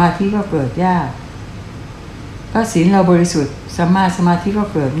มาสมาธิก็เกิดยากถ้าศีลเราบริสุทธิ์สัมมาสมาธิก็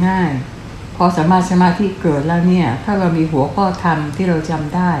เกิดง่ายพอสัมมาสมาธิเกิดแล้วเนี่ยถ้าเรามีหัวข้อธรรมที่เราจ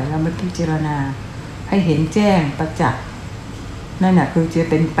ำได้เรามาพิจารณาให้เห็นแจ้งประจักษ์นั่นแหละคือจะ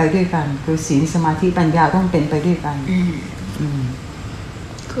เป็นไปด้วยกันคือศีลสมาธิปัญญาต้องเป็นไปด้วยกัน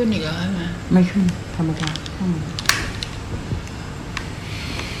ขึ้นอีกแล้วใช่ไหมไม่ขึ้นธรรมดา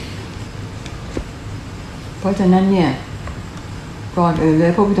เพราะฉะนั้นเนี่ยก่อนอื่นเล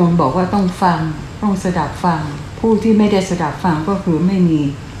ยพระพุทธองค์บอกว่าต้องฟังต้องสดับฟังผู้ที่ไม่ได้สดับฟังก็คือไม่มี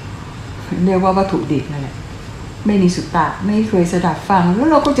เรียกว่าวัตถุดิบนั่นแหละไม่มีสุตตะไม่เคยสดับฟังแล้ว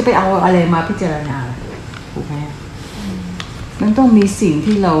เราก็จะไปเอาอะไรมาพิจารณาถูกไหมมันต้องมีสิ่ง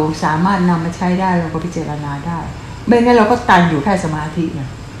ที่เราสามารถนำมาใช้ได้เราก็พิจารณาได้ไม่งั้นเราก็ตันอยู่แค่สมาธินะ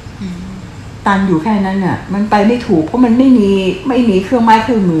ตันอยู่แค่นั้นน่ะมันไปไม่ถูกเพราะมันไม่มีเครื่องไม้เค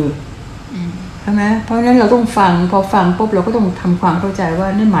รื่องมือใช่ไหมเพราะฉะนั้นเราต้องฟังพอฟังปุ๊บเราก็ต้องทำความเข้าใจว่า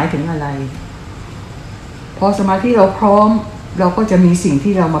นั่นหมายถึงอะไรพอสมาธิเราพร้อมเราก็จะมีสิ่ง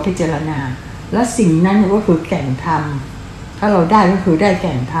ที่เรามาพิจารณาและสิ่งนั้นก็คือแก่นธรรมถ้าเราได้ก็คือได้แ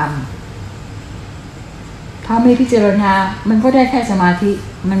ก่นธรรมถ้าไม่พิจารณามันก็ได้แค่สมาธิ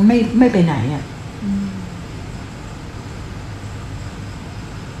มันไม่ไปไหนอ่ะ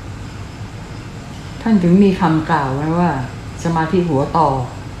ท่านถึงมีคำกล่าวไว้ว่าสมาธิหัวต่อ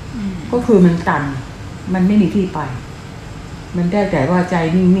ก็คือมันตันมันไม่มีที่ไปมันได้แต่ว่าใจ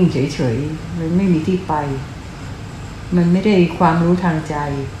นิ่งๆเฉยๆมันไม่มีที่ไปมันไม่ได้ความรู้ทางใจ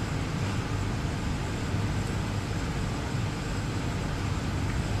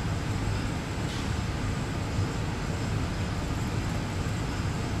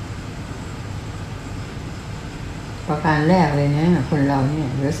ประการแรกเลยนะคนเราเนี่ย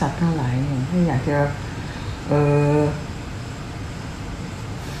หรือสัตว์ทั้งหลายเนี่ยถ้าอยากจะ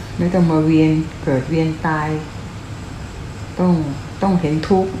ไม่ต้องมาเวียนเกิดเวียนตายต้องเห็น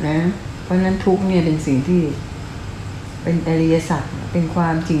ทุกข์นะเพราะฉะนั้นทุกข์เนี่ยเป็นสิ่งที่เป็นอริยสัจเป็นควา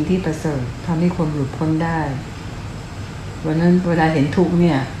มจริงที่ประเสริฐทำให้คนหลุดพ้นได้วันนั้นเวลาเห็นทุกข์เ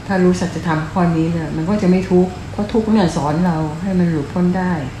นี่ยถ้ารู้สัจธรรมข้อนี้เนี่ยมันก็จะไม่ทุกข์ เพราะทุกข์เนี่ยสอนเราให้มันหลุดพ้นไ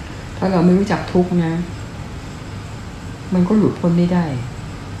ด้ถ้าเราไม่รู้จักทุกข์นะมันก็หลุดพ้นไม่ได้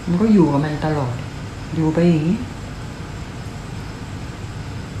มันก็อยู่กับมันตลอดอยู่ไปอย่างนี้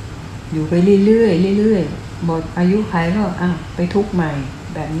อยู่ไปเรื่อยๆเรื่อยๆหมดอายุขัยก็ไปทุกข์ใหม่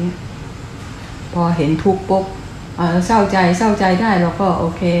แบบนี้พอเห็นทุกข์ปุ๊บเศร้าใจได้เราก็โอ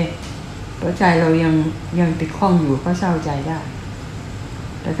เคเพราะใจเรายังติดข้องอยู่ก็เศร้าใจได้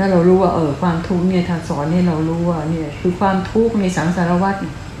แต่ถ้าเรารู้ว่าความทุกข์เนี่ยทางสอนให้เรารู้ว่าเนี่ยคือความทุกข์ในสังสารวัฏ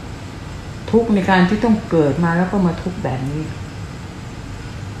ทุกข์ในการที่ต้องเกิดมาแล้วก็มาทุกข์แบบนี้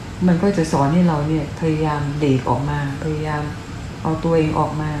มันก็จะสอนให้เราเนี่ยพยายามหลีกออกมาพยายามเอาตัวเองออ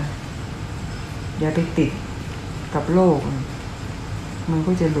กมาอย่าไปติดกับโลกมัน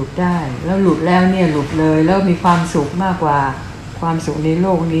ก็จะหลุดได้แล้วหลุดแล้วเนี่ยหลุดเลยแล้วมีความสุขมากกว่าความสุขในโล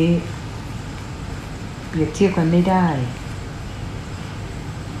กนี้เปรียบเทียบกันไม่ได้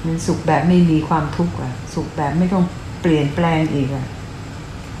มันสุขแบบไม่มีความทุกข์สุขแบบไม่ต้องเปลี่ยนแปลงอีก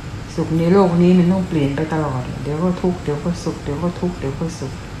สุขในโลกนี้มันต้องเปลี่ยนไปตลอดเดี๋ยวก็ทุกข์เดี๋ยวก็สุขเดี๋ยวก็ทุกข์เดี๋ยวก็สุ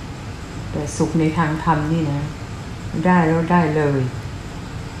ขแต่สุขในทางธรรมนี่นะได้แล้วได้เลย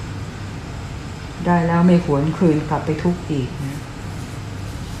ได้แล้วไม่หวนคืนกลับไปทุกข์อีกนะ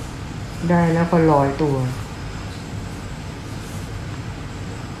ได้แล้วก็ลอยตัว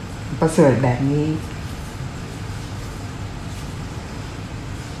ประเสริฐแบบนี้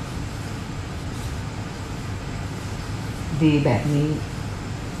ดีแบบนี้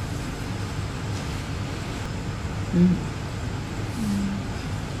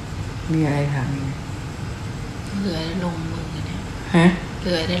มีอะไรถามไหมเหลือลงมือเนี่ยเห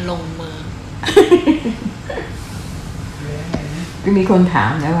ลือได้ลงมือก็มีคนถา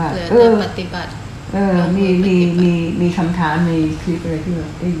มนะว่าปฏิบัติมีคำถามในคลิปอะไรที่เรา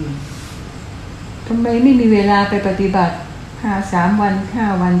ได้ยินทำไมไม่มีเวลาไปปฏิบัติ3 วัน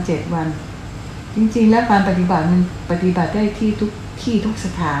5 วัน7 วันจริงๆแล้วการปฏิบัติมันปฏิบัติได้ที่ทุกส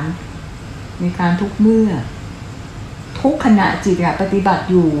ถานในการทุกเมื่อทุกขณะจิตปฏิบัติ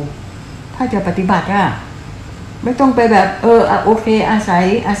อยู่ถ้าจะปฏิบัติไม่ต้องไปแบบโอเคอา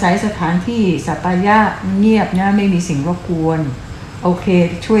ศัยสถานที่สัปปายะเงียบนะไม่มีสิ่งรบกวนโอเค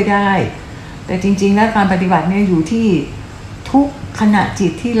ช่วยได้แต่จริงๆแล้วการปฏิบัติเนี่ยอยู่ที่ทุกขณะจิ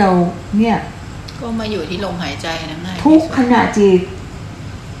ตที่เราเนี่ยก็มาอยู่ที่ลมหายใจนะง่ายทุกขณะจิต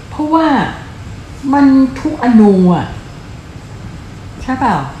เพราะว่ามันทุกอนูใช่เป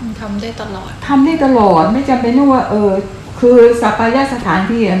ล่าทำได้ตลอดไม่จำเป็นต้องว่าคือสัปปายะสถาน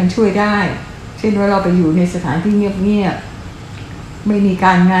ที่มันช่วยได้เช่นว่าเราไปอยู่ในสถานที่เงียบๆไม่มีก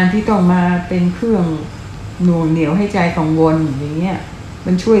ารงานที่ต้องมาเป็นเครื่องหน่วงเหนียวให้ใจกังวลอย่างเงี้ย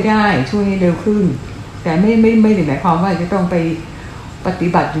มันช่วยได้ช่วยให้เร็วขึ้นแต่ไม่ได้หมายความว่าจะต้องไปปฏิ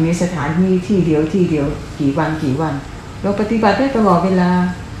บัติอยู่ในสถานที่ที่เดียวกี่วันเราปฏิบัติได้ตลอดเวลา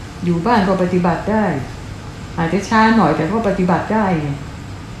อยู่บ้านก็ปฏิบัติได้อาจจะช้าหน่อยแต่ก็ปฏิบัติได้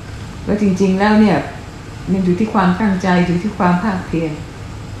แล้วจริงๆแล้วเนี่ยมันอยู่ที่ความตั้งใจอยู่ที่ความภาคเพียร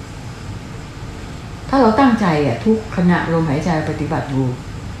ถ้าเราตั้งใจทุกขณะลมหายใจปฏิบัติอยู่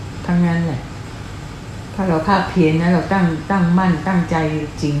ทั้งนั้นแหละถ้าเราภาคเพียรนะเราตั้งมั่นตั้งใจ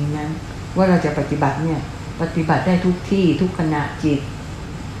จริงนะว่าเราจะปฏิบัติเนี่ยปฏิบัติได้ทุกที่ทุกขณะจิต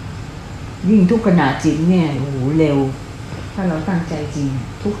ยิ่งทุกขณะจิตเนี่ยโอ้โหเร็วถ้าเราตั้งใจจริง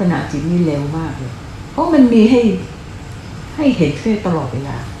ทุกขณะจิตนี่เร็วมากเลยเพราะมันมีให้เห็นตลอดเวล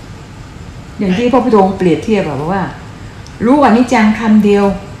าอย่างที่พระพุทธองค์เปรียบเทียบบอกว่ารู้อนิจจังคำเดียว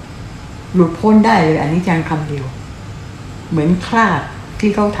หลุดพ้นได้เลยอนิจจังคำเดียวเหมือนคราบที่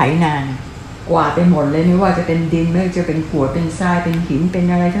เขาไถนากวาดไปหมดเลยไม่ว่าจะเป็นดินไม่ว่าจะเป็นขวดเป็นทรายเป็นหินเป็น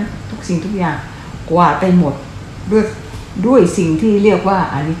อะไรทุกสิ่งทุกอย่างกวาดไปหมดด้วยสิ่งที่เรียกว่า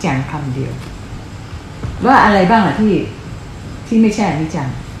อนิจจังคำเดียวว่าอะไรบ้างที่ไม่ใช่อนิจจัง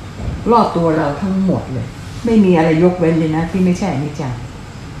รอบตัวเราทั้งหมดเลยไม่มีอะไรยกเว้นเลยนะที่ไม่ใช่อนิจจัง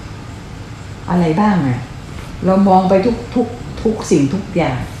อะไรบ้างเรามองไปทุกสิ่งทุกอย่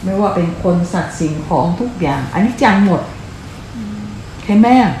างไม่ว่าเป็นคนสัตว์สิ่งของทุกอย่างอนิจจังหมดใช่ไหม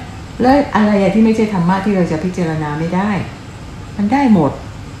แล้วอะไรที่ไม่ใช่ธรรมะที่เราจะพิจารณาไม่ได้มันได้หมด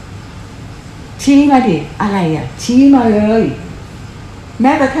ชี้มาดิอะไรชี้มาเลยแ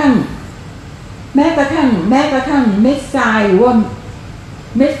ม้กระทั่งเม็ดทรายหรือว่า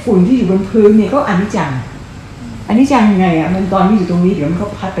เม็ดฝุ่นที่อยู่บนพื้นเนี่ยก็อนิจจังยังไงมันตอนที่อยู่ตรงนี้เดี๋ยวมันก็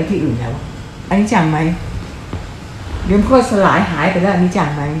พัดไปที่อื่นแล้วอนิจจังไหมเดี๋ยวมันก็สลายหายไปแล้วอนิจจัง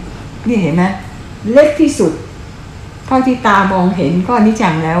ไหมนี่เห็นไหมเล็กที่สุดเท่าที่ตามองเห็นก็อนิจจั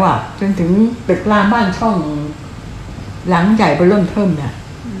งแล้วจนถึงตึกรามบ้านช่องหลังใหญ่เบ้อเริ่มเทิ่ม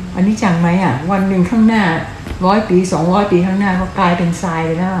อนิจจังไหมวันหนึ่งข้างหน้า100 ปี200 ปีข้างหน้าก็กลายเป็นทรายไ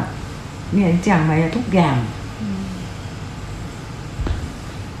ปแล้วนี่อนิจจังไหมทุกอย่าง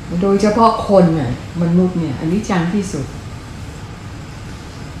โดยเฉพาะคนเนี่ยมนุษย์เนี่ยอนิจจังที่สุด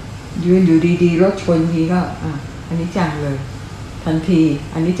ยืนอยู่ดีๆรถชนทีก็อนิจจังเลยทันที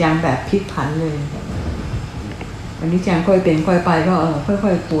อนิจจังแบบพลิกผันเลยอนิจจังค่อยเป็นค่อยไปก็ค่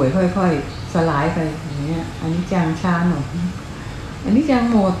อยๆป่วยค่อยๆสลายไปอย่างเงี้ยอนิจจังช้าหน่อยอนิจจัง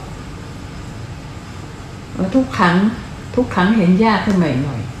หมดทุกครั้งเห็นยากขึ้นมาห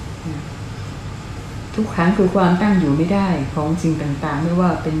น่อยทุกครั้งคือความตั้งอยู่ไม่ได้ของสิ่งต่างๆไม่ว่า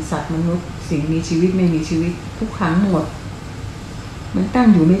เป็นสัตว์มนุษย์สิ่งมีชีวิตไม่มีชีวิตทุกครั้งหมดมันตั้ง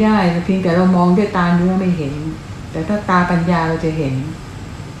อยู่ไม่ได้เพียงแต่เรามองด้วยตาเนื้อไม่เห็นแต่ถ้าตาปัญญาเราจะเห็น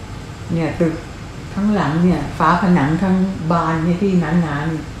เนี่ยตึกทั้งหลังเนี่ยฝาผนังทั้งบานเนี่ยที่หนาๆ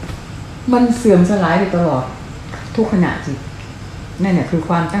เนี่ยมันเสื่อมสลายไปตลอดทุกขณะจิตนั่นแหละคือค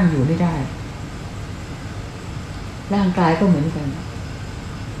วามตั้งอยู่ไม่ได้ร่างกายก็เหมือนกัน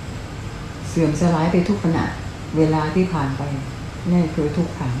เสื่อมสลายไปทุกขณะเวลาที่ผ่านไปนี่คือทุก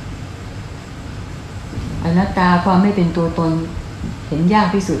ขังอนัตตาความไม่เป็นตัวตนเห็นยาก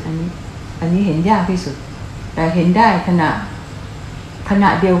ที่สุดอันนี้เห็นยากที่สุดแต่เห็นได้ขณะ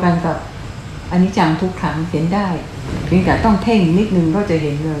เดียวกันกับอนิจจังทุกขังเห็นได้เพียงแต่ต้องเพ่งนิดนึงก็จะเ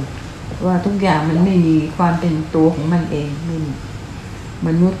ห็นเลยว่าทุกอย่างมันไม่มีความเป็นตัวของมันเองไม่มีม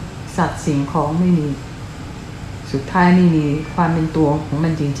นุษย์สัตว์สิ่งของไม่มีสุดท้ายไม่มีความเป็นตัวของมั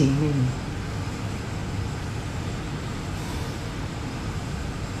นจริงๆไม่มี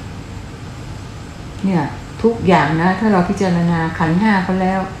เนี่ยทุกอย่างนะถ้าเราพิจารณาขันธ์ห้าเขาแ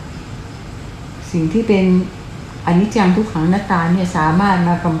ล้วสิ่งที่เป็นอนิจจังทุกขังอนัตตาเนี่ยสามารถม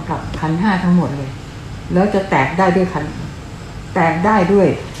ากำกับขันธ์ห้าทั้งหมดเลยแล้วจะแตกได้ด้วยแตกได้ด้วย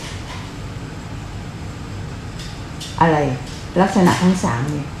อะไรลักษณะทั้งสาม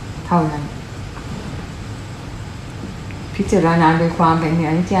เนี่ยเท่านั้นพิจารณาโดยความเป็น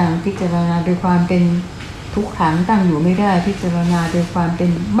อนิจจังพิจารณาโดยความเป็นทุกขังตั้งอยู่ไม่ได้พิจารณาโดยความเป็น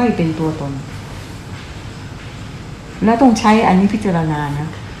ไม่เป็นตัวตนแล้วต้องใช้อันนี้พิจารณานะ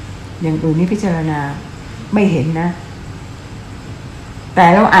อย่างอื่นนี้พิจารณาไม่เห็นนะแต่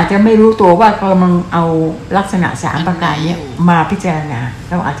เราอาจจะไม่รู้ตัวว่ากำลังเอาลักษณะสามประการนี้มาพิจารณา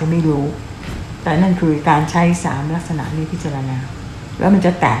เราอาจจะไม่รู้แต่นั่นคือการใช้สามลักษณะนี้พิจารณาแล้วมันจ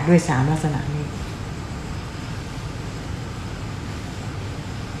ะแตกด้วยสามลักษณะนี้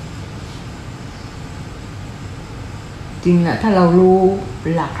จริงแหละถ้าเรารู้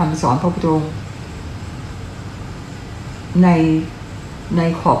หลักคำสอนพระพุทธองค์ใน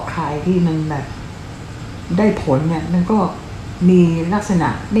ขอบข่ายที่มันแบบได้ผลเนี่ยมันก็มีลักษณะ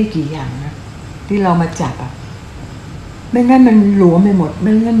ไม่กี่อย่างนะที่เรามาจับไม่งั้นมันหลวมไปหมดไ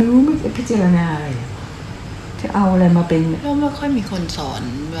ม่งั้นไม่รู้ไม่พิจารณาอะไรจะเอาอะไรมาเป็นแล้วไม่ค่อยมีคนสอน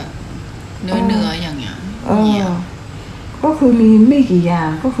แบบเนื้ออย่างเงี้ยก็คือมีไม่กี่อย่าง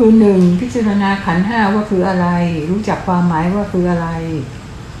ก็คือหนึ่งพิจารณาขันธ์ห้าว่าคืออะไรรู้จักความหมายว่าคืออะไร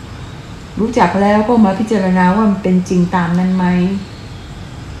รู้จักแล้วก็มาพิจารณาว่ามันเป็นจริงตามนั้นไหม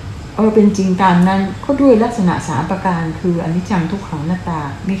เป็นจริงตามนั้นก็ด้วยลักษณะสามประการคืออนิจจังทุกขังอนัตตา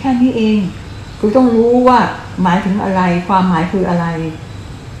มีแค่นี้เองคือต้องรู้ว่าหมายถึงอะไรความหมายคืออะไร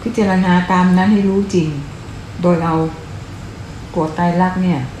พิจารณาตามนั้นให้รู้จริงโดยเอากฎไตรลักษณ์เ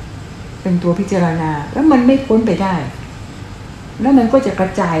นี่ยเป็นตัวพิจารณาแล้วมันไม่พ้นไปได้แล้วมันก็จะกร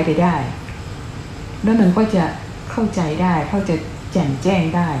ะจายไปได้แล้วมันก็จะเข้าใจได้เข้าใจแจ่มแจ้ง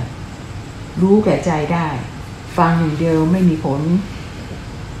ได้รู้แก่ใจได้ฟังอย่างเดียวไม่มีผล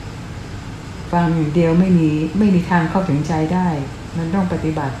ฟังอย่างเดียวไม่มีทางเข้าถึงใจได้มันต้องป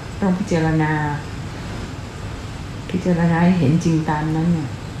ฏิบัติต้องพิจารณาให้เห็นจริงตามนั้นเนี่ย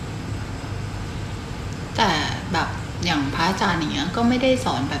แต่แบบอย่างพระอาจารย์อย่างเงี้ยก็ไม่ได้ส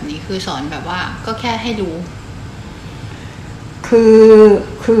อนแบบนี้คือสอนแบบว่าก็แค่ให้รู้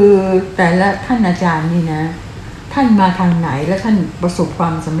คือแต่ละท่านอาจารย์นี่นะท่านมาทางไหนและท่านประสบควา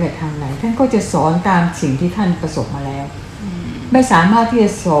มสำเร็จทางไหนท่านก็จะสอนตามสิ่งที่ท่านประสบมาแล้วไม่สามารถที่จ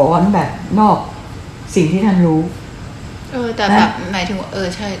ะสอนแบบนอกสิ่งที่ท่านรู้แต่แบบหมายถึง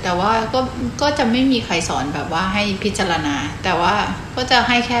ใช่แต่ว่าก็จะไม่มีใครสอนแบบว่าให้พิจารณาแต่ว่าก็จะ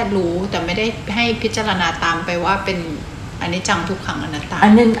ให้แค่รู้แต่ไม่ได้ให้พิจารณาตามไปว่าเป็นอนิจจังทุกขังอนัตตาอั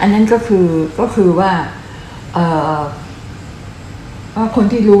นนั้นก็คือว่าคน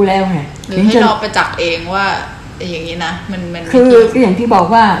ที่รู้แล้วไงหรือให้เราประจักษ์เองว่าอย่างนี้นะมันคืออย่างที่บอก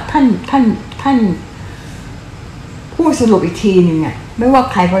ว่าท่านพูดสรุปอีกทีนึงอ่ะไม่ว่า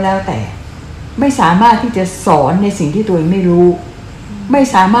ใครก็แล้วแต่ไม่สามารถที่จะสอนในสิ่งที่ตัวเองไม่รู้ไม่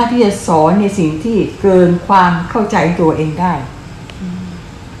สามารถที่จะสอนในสิ่งที่เกินความเข้าใจตัวเองได้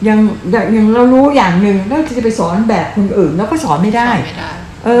อย่างเรารู้อย่างหนึ่งแล้วจะไปสอนแบบคนอื่นแล้วก็สอนไม่ได้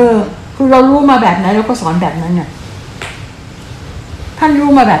คือเรารู้มาแบบไหนเราก็สอนแบบนั้นน่ะท่านรู้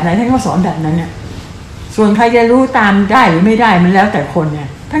มาแบบไหนท่านก็สอนแบบนั้นน่ะส่วนใครจะรู้ตามได้หรือไม่ได้มันแล้วแต่คนเนี่ย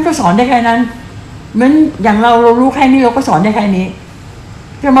ท่านก็สอนได้แค่นั้นเหมือนอย่างเรารู้แค่นี้เราก็สอนได้แค่นี้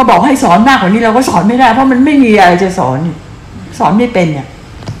จะมาบอกให้สอนมากกว่านี้เราก็สอนไม่ได้เพราะมันไม่มีอะไรจะสอนสอนไม่เป็นเนี่ย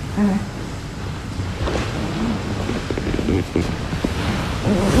ใช่ไหม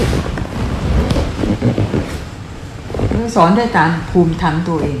เราสอนได้ตามภูมิธรรม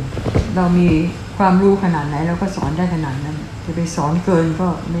ตัวเองเรามีความรู้ขนาดไหนเราก็สอนได้ขนาดนั้นจะไปสอนเกินก็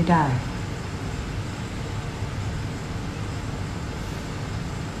ไม่ได้